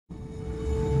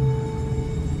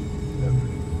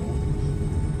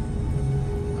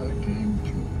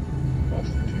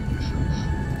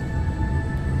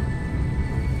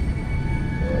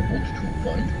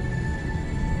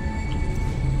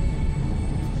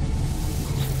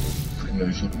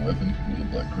nice looking weapon with a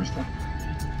black crystal.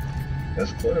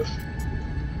 S-class.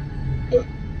 But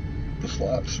the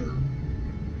slots are,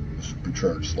 the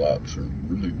supercharged slots are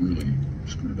really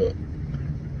screwed up.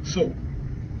 So,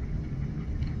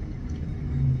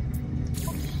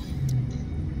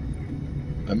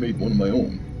 I made one of my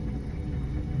own.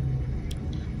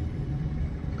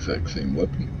 Exact same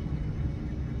weapon.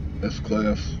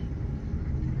 S-class.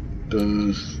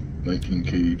 Does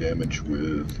 19k damage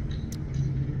with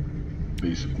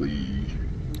basically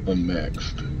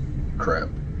unmaxed crap.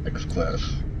 X-class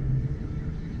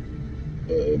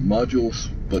modules,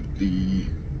 but the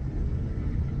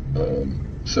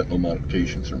sentinel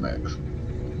modifications are max.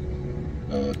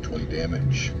 20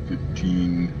 damage,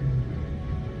 15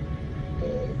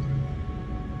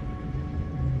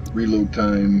 reload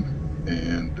time,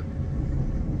 and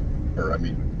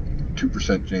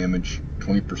 2% damage,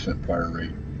 20% fire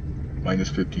rate, minus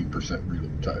 15%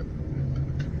 reload time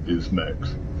is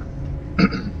max.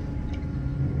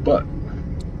 But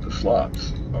the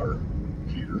slots are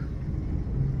here,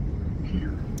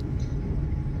 here,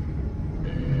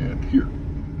 and here,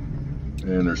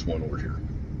 and there's one over here.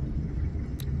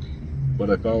 But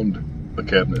I found a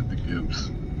cabinet that gives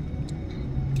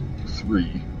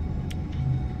 3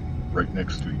 right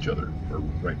next to each other, or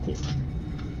right close.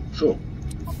 So,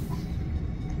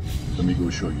 let me go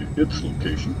show you its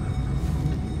location.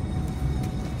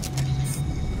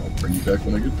 I'll bring you back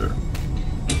when I get there.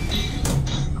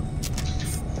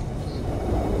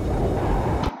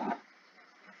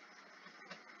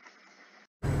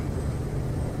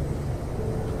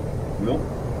 Well,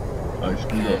 I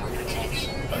screwed up.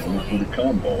 I only put a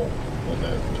comm ball on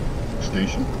that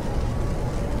station.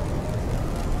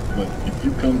 But if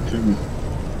you come to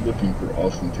looking for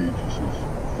Austintacious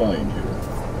find here,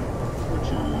 which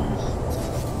is,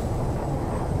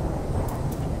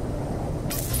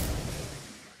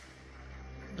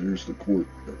 there's the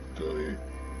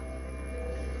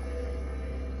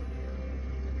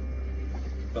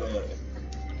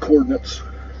coordinates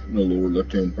in the lower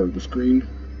left hand part of the screen.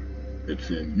 It's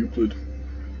in Euclid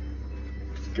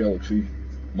Galaxy.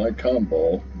 My comm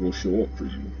ball will show up for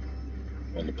you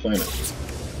on the planet.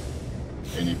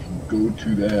 And if you go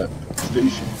to that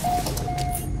station,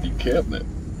 the cabinet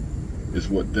is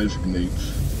what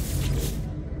designates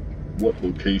what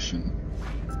location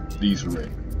these are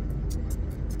in,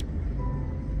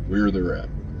 where they're at.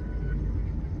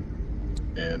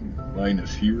 And mine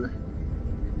is here,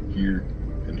 here,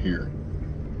 and here.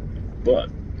 But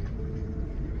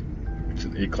it's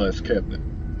an A-class cabinet.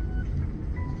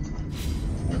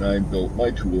 When I built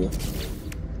my tool,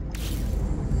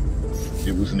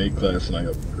 it was an A-class and I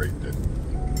upgraded it.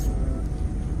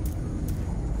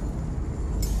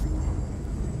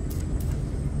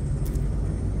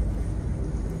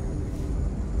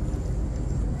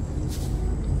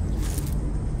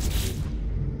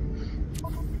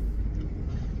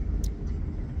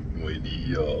 Anyway,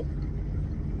 the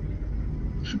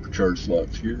supercharged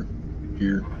slots here,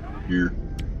 here, here,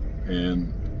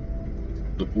 and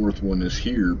the fourth one is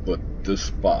here, but this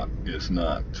spot is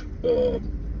not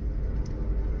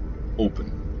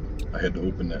open. I had to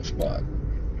open that spot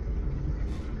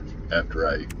after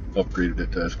I upgraded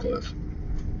it to S-class.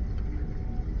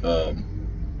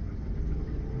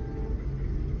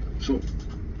 So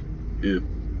if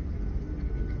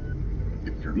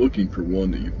you're looking for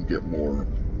one that you can get more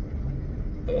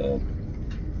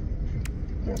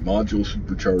modules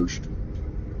supercharged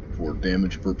for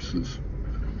damage purposes,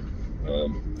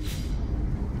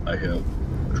 I have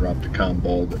dropped a comm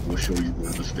ball that will show you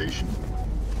where the station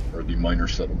or the minor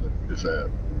settlement is at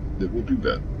that will do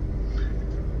that.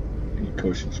 Any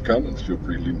questions or comments, feel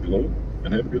free to leave them below,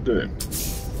 and have a good day.